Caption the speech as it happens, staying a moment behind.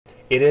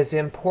It is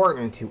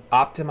important to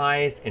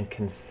optimize and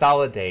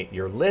consolidate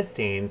your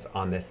listings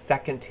on the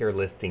second tier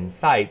listing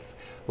sites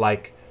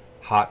like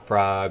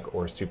HotFrog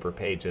or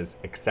Superpages,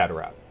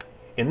 etc.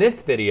 In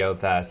this video,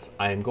 thus,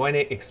 I am going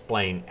to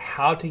explain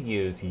how to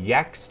use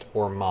Yext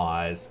or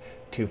MOZ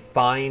to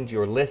find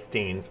your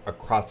listings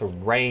across a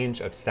range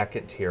of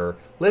second tier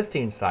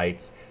listing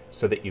sites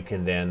so that you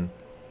can then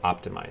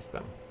optimize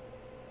them.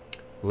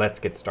 Let's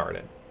get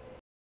started.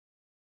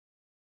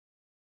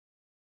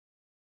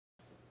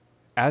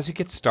 As you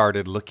get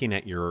started looking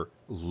at your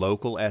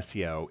local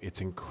SEO, it's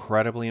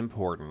incredibly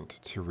important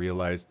to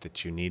realize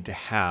that you need to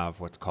have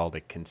what's called a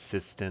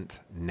consistent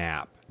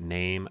NAP,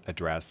 name,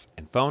 address,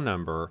 and phone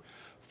number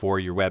for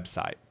your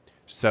website.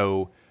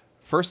 So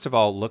first of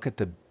all, look at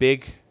the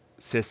big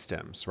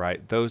systems,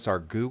 right? Those are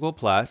Google+,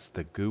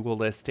 the Google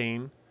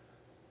listing,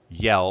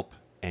 Yelp,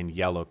 and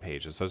Yellow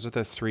Pages. Those are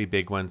the three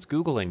big ones.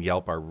 Google and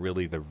Yelp are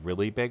really the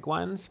really big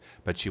ones,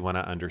 but you want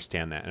to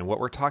understand that. And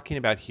what we're talking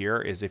about here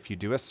is if you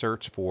do a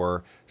search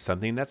for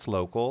something that's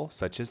local,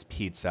 such as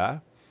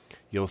pizza,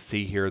 you'll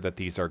see here that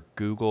these are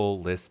Google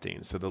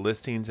listings. So the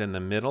listings in the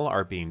middle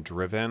are being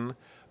driven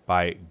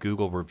by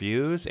Google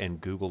reviews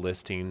and Google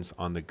listings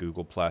on the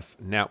Google Plus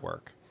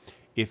network.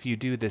 If you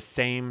do the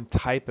same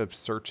type of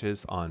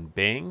searches on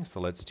Bing, so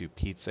let's do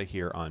pizza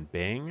here on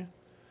Bing,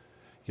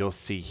 you'll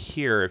see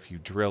here, if you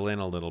drill in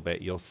a little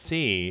bit, you'll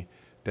see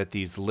that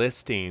these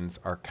listings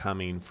are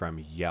coming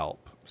from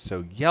Yelp.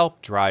 So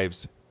Yelp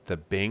drives the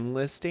Bing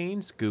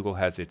listings. Google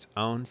has its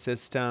own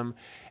system,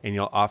 and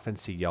you'll often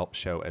see Yelp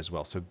show as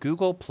well. So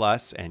Google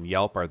Plus and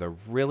Yelp are the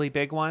really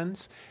big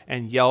ones,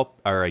 and Yelp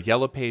or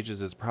Yellow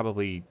Pages is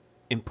probably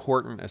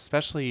important,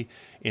 especially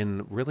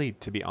in, really,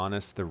 to be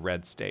honest, the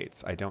red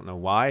states. I don't know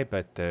why,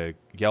 but the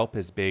Yelp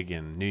is big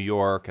in New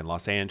York and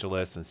Los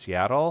Angeles and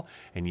Seattle,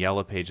 and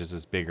Yellow Pages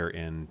is bigger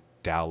in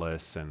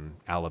Dallas and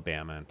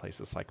Alabama and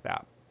places like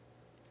that.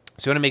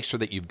 So you want to make sure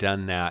that you've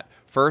done that.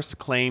 First,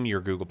 claim your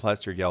Google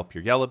Plus, your Yelp,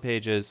 your Yellow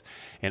Pages,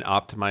 and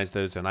optimize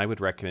those, and I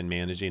would recommend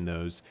managing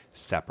those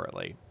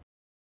separately.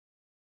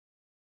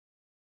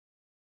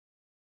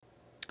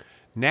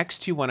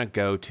 Next, you want to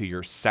go to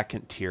your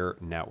second tier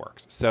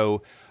networks.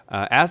 So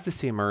as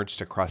this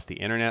emerged across the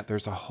internet,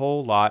 there's a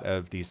whole lot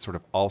of these sort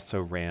of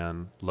also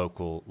ran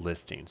local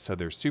listings. So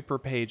there's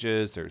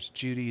Superpages, there's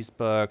Judy's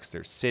Books,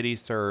 there's City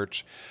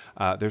Search.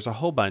 There's a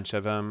whole bunch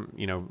of them,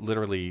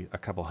 literally a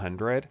couple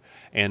hundred,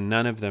 and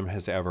none of them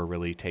has ever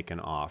really taken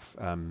off.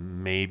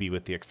 Maybe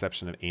with the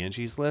exception of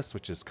Angie's List,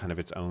 which is kind of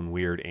its own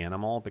weird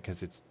animal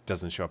because it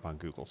doesn't show up on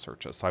Google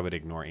searches. So I would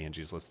ignore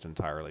Angie's List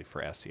entirely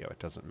for SEO. It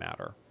doesn't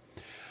matter.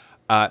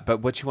 But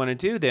what you want to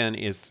do then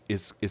is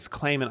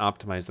claim and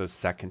optimize those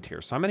second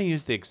tier. So I'm going to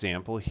use the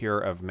example here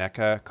of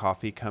Mecca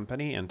Coffee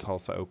Company in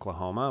Tulsa,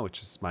 Oklahoma,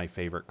 which is my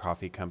favorite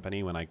coffee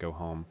company when I go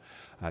home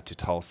to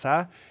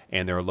Tulsa.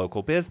 And they're a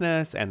local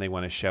business, and they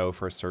want to show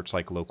for a search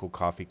like local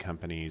coffee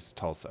companies,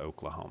 Tulsa,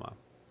 Oklahoma.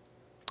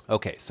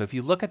 Okay, so if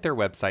you look at their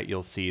website,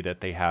 you'll see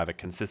that they have a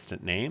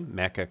consistent name,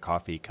 Mecca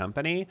Coffee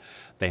Company.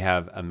 They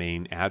have a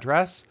main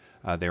address.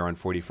 They're on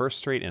 41st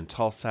Street in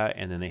Tulsa,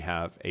 and then they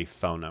have a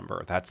phone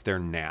number. That's their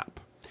NAP.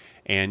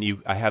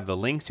 And I have the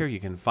links here. You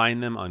can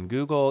find them on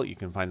Google. You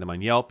can find them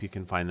on Yelp. You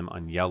can find them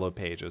on Yellow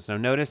Pages. Now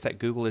notice that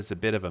Google is a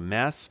bit of a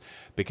mess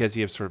because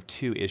you have sort of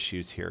two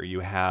issues here. You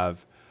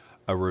have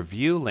a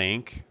review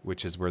link,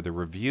 which is where the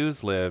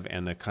reviews live,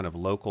 and the kind of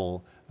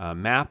local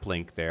map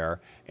link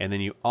there. And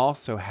then you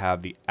also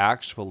have the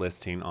actual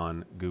listing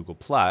on Google+.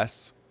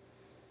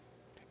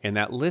 And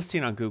that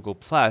listing on Google+,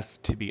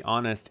 to be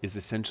honest, is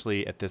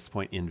essentially at this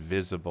point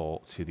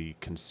invisible to the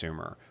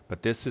consumer.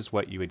 But this is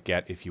what you would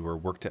get if you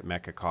worked at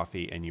Mecca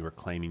Coffee and you were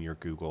claiming your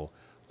Google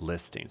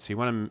listing. So you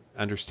want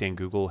to understand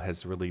Google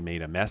has really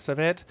made a mess of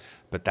it,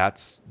 but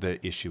that's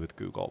the issue with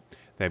Google.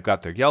 They've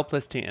got their Yelp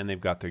listing and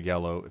they've got their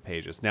Yellow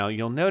Pages. Now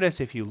you'll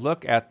notice if you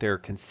look at their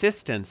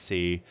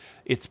consistency,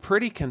 it's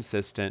pretty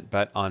consistent,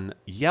 but on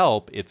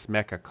Yelp it's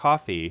Mecca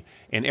Coffee,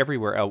 and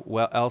everywhere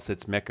else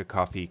it's Mecca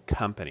Coffee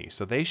Company.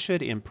 So they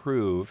should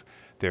improve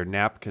their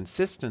NAP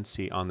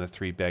consistency on the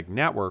three big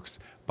networks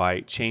by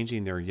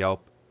changing their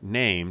Yelp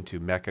name to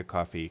Mecca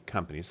Coffee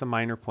Company. It's a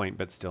minor point,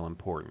 but still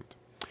important.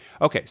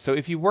 Okay, so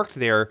if you worked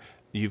there,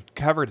 you've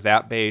covered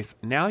that base.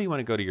 Now you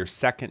want to go to your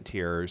second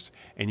tiers,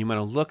 and you want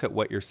to look at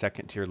what your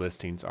second tier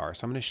listings are.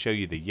 So I'm going to show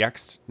you the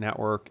Yext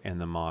network and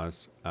the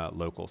MOZ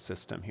local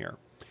system here.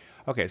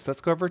 Okay, so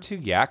let's go over to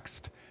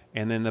Yext,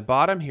 and then the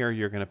bottom here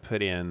you're going to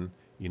put in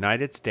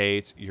United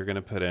States. You're going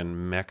to put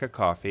in Mecca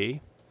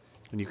Coffee,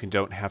 and you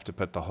don't have to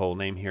put the whole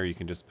name here. You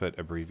can just put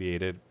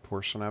abbreviated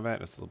portion of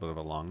it. It's a little bit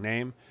of a long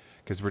name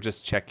because we're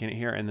just checking it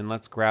here. And then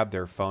let's grab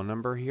their phone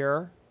number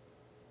here.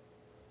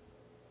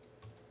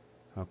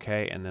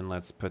 Okay, and then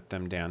let's put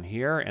them down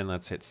here, and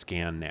let's hit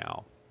scan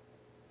now.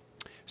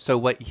 So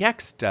what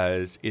Yext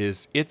does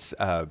is it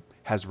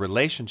has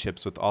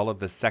relationships with all of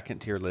the second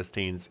tier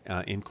listings,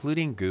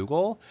 including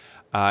Google,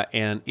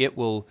 and it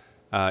will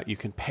you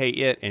can pay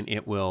it, and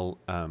it will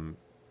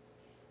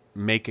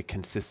make a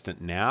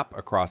consistent map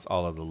across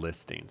all of the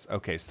listings.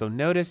 Okay, so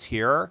notice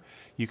here,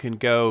 you can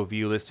go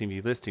view listing,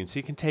 view listing. So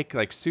you can take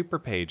like super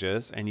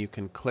pages and you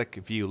can click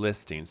view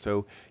listing.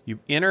 So you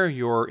enter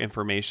your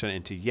information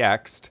into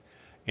Yext,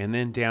 and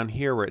then down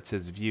here where it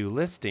says view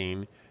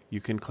listing, you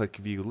can click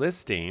view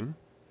listing,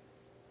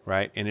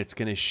 right? And it's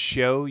going to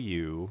show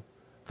you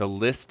the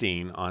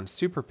listing on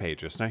super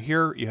pages. Now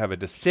here you have a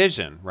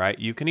decision, right?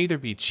 You can either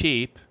be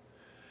cheap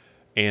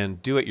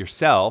and do it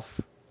yourself,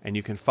 and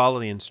you can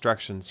follow the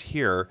instructions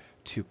here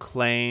to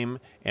claim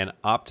and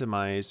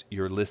optimize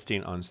your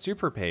listing on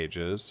super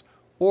pages,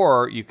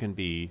 or you can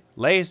be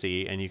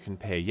lazy and you can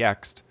pay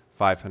Yext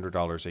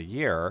 $500 a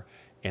year,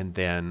 and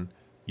then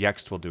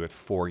Yext will do it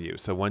for you.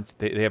 So once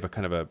they have a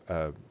kind of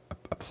a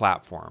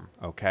platform,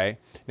 okay?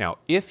 Now,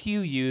 if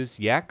you use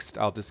Yext,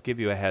 I'll just give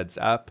you a heads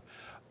up,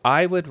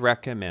 I would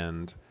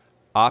recommend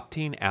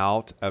opting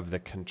out of the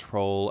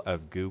control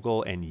of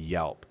Google and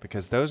Yelp,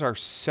 because those are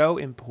so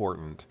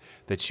important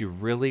that you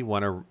really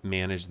want to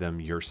manage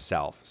them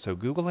yourself. So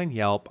Google and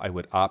Yelp, I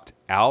would opt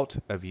out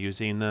of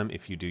using them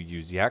if you do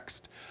use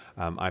Yext.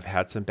 I've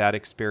had some bad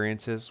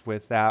experiences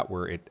with that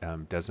where it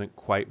doesn't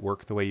quite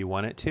work the way you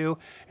want it to,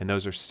 and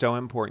those are so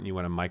important you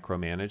want to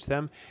micromanage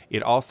them.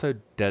 It also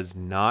does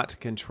not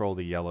control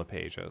the Yellow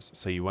Pages,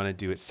 so you want to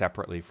do it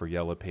separately for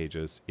Yellow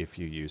Pages if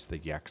you use the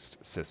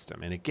Yext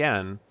system. And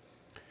again,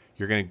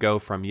 you're going to go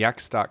from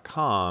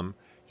yext.com,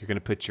 you're going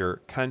to put your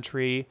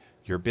country,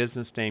 your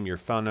business name, your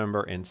phone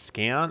number, and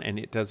scan, and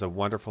it does a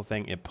wonderful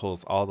thing. It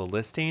pulls all the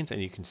listings,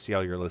 and you can see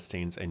all your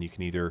listings, and you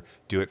can either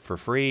do it for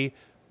free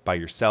by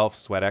yourself,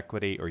 sweat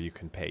equity, or you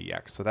can pay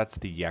Yext. So that's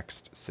the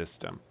Yext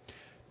system.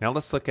 Now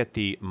let's look at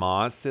the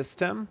MOZ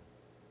system.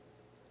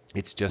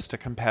 It's just a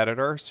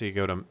competitor, so you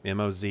go to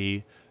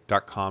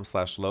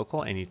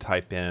moz.com/local, and you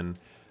type in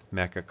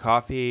Mecca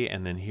Coffee,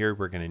 and then here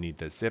we're going to need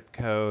the zip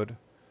code.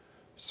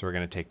 So we're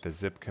going to take the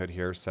zip code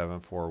here,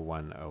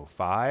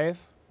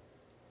 74105,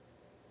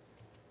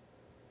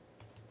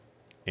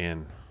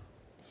 and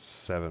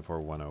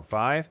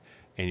 74105,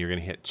 and you're going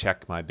to hit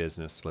check my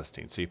business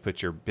listing. So you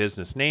put your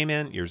business name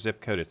in, your zip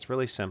code, it's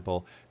really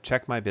simple,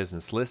 check my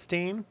business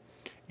listing,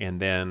 and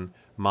then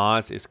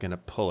MOZ is going to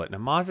pull it. Now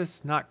MOZ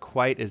is not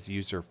quite as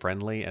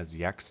user-friendly as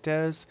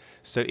Yext is,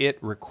 so it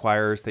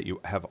requires that you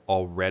have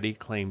already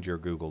claimed your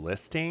Google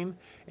listing,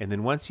 and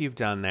then once you've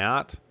done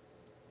that,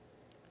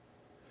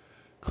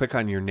 click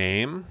on your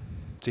name.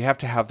 So you have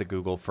to have the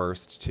Google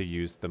first to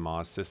use the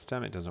MOZ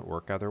system. It doesn't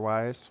work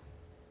otherwise.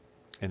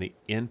 And the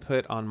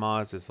input on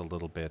MOZ is a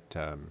little bit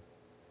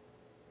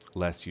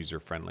less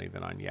user-friendly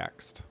than on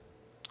Yext.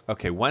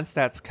 Okay, once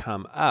that's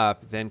come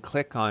up, then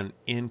click on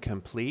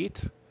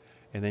Incomplete,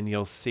 and then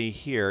you'll see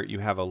here you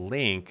have a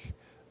link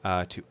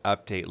to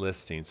update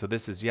listing. So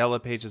this is Yellow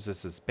Pages,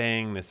 this is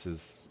Bing, this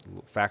is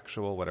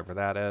Factual, whatever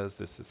that is,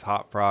 this is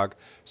Hot Frog.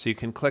 So you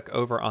can click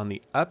over on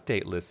the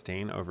update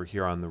listing over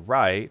here on the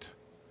right,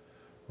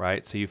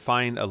 right? So you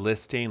find a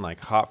listing like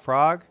Hot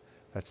Frog,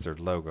 that's their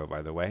logo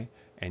by the way,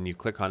 and you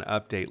click on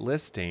update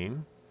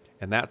listing,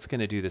 and that's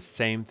going to do the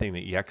same thing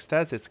that Yext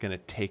does. It's going to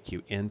take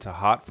you into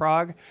Hot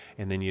Frog,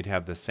 and then you'd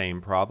have the same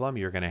problem.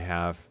 You're going to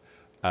have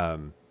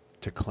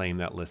to claim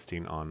that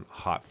listing on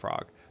Hot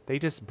Frog. They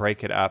just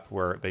break it up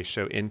where they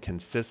show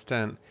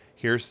inconsistent.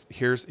 Here's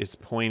it's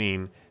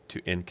pointing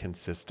to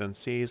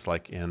inconsistencies,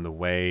 like in the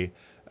way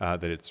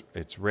that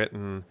it's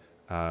written.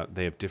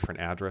 They have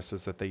different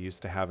addresses that they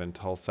used to have in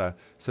Tulsa.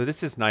 So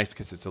this is nice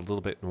because it's a little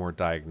bit more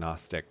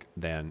diagnostic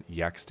than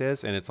Yext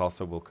is, and it's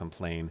also will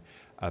complain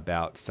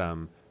about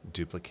some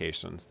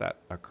duplications that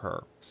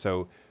occur.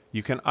 So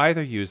you can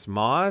either use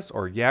MOZ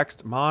or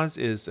Yext. MOZ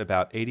is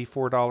about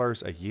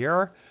 $84 a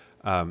year.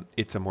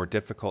 It's a more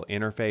difficult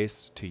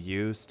interface to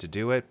use to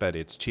do it, but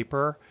it's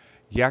cheaper.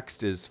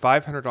 Yext is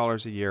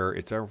 $500 a year.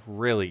 It's a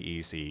really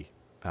easy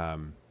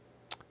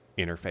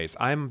interface.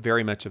 I'm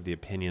very much of the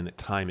opinion that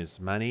time is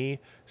money,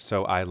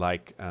 so I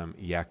like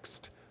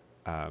Yext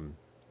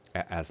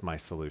as my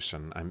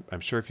solution.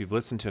 I'm sure if you've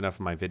listened to enough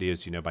of my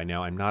videos, you know by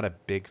now I'm not a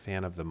big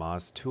fan of the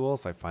MOZ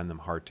tools. I find them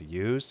hard to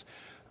use,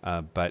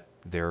 but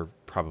they're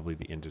probably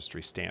the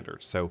industry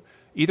standard. So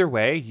either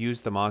way,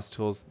 use the MOZ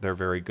tools. They're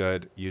very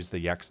good. Use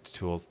the Yext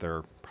tools.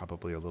 They're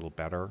probably a little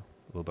better,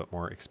 a little bit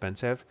more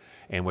expensive.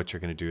 And what you're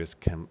going to do is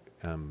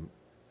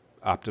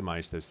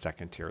optimize those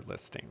second-tier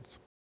listings.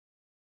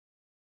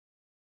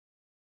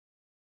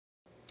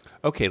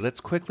 Okay,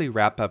 let's quickly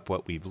wrap up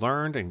what we've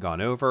learned and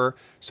gone over.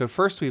 So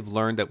first, we've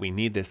learned that we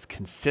need this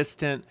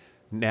consistent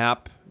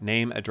NAP,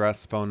 name,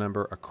 address, phone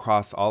number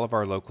across all of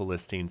our local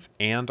listings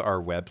and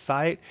our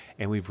website.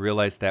 And we've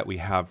realized that we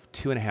have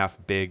 2.5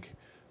 big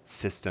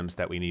systems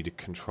that we need to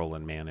control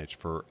and manage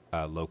for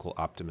local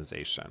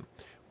optimization.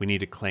 We need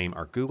to claim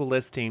our Google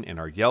listing and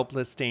our Yelp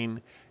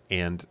listing,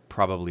 and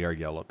probably our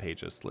Yellow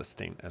Pages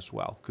listing as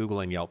well. Google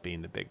and Yelp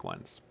being the big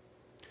ones.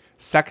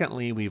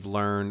 Secondly, we've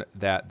learned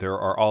that there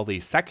are all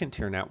these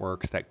second-tier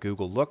networks that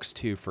Google looks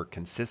to for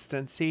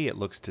consistency. It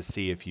looks to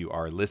see if you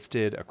are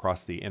listed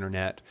across the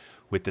internet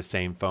with the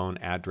same phone,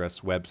 address,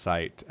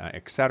 website,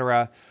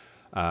 etc.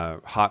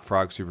 Hot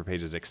Frog, Super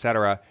Pages,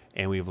 etc.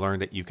 And we've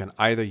learned that you can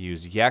either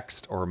use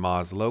Yext or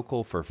MOZ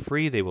Local for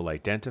free. They will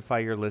identify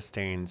your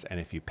listings, and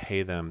if you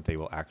pay them, they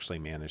will actually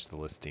manage the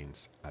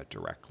listings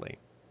directly.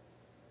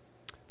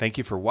 Thank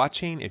you for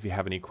watching. If you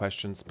have any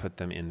questions, put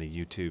them in the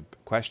YouTube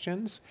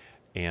questions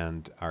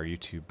and our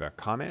YouTube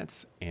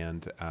comments,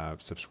 and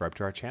subscribe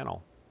to our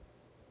channel.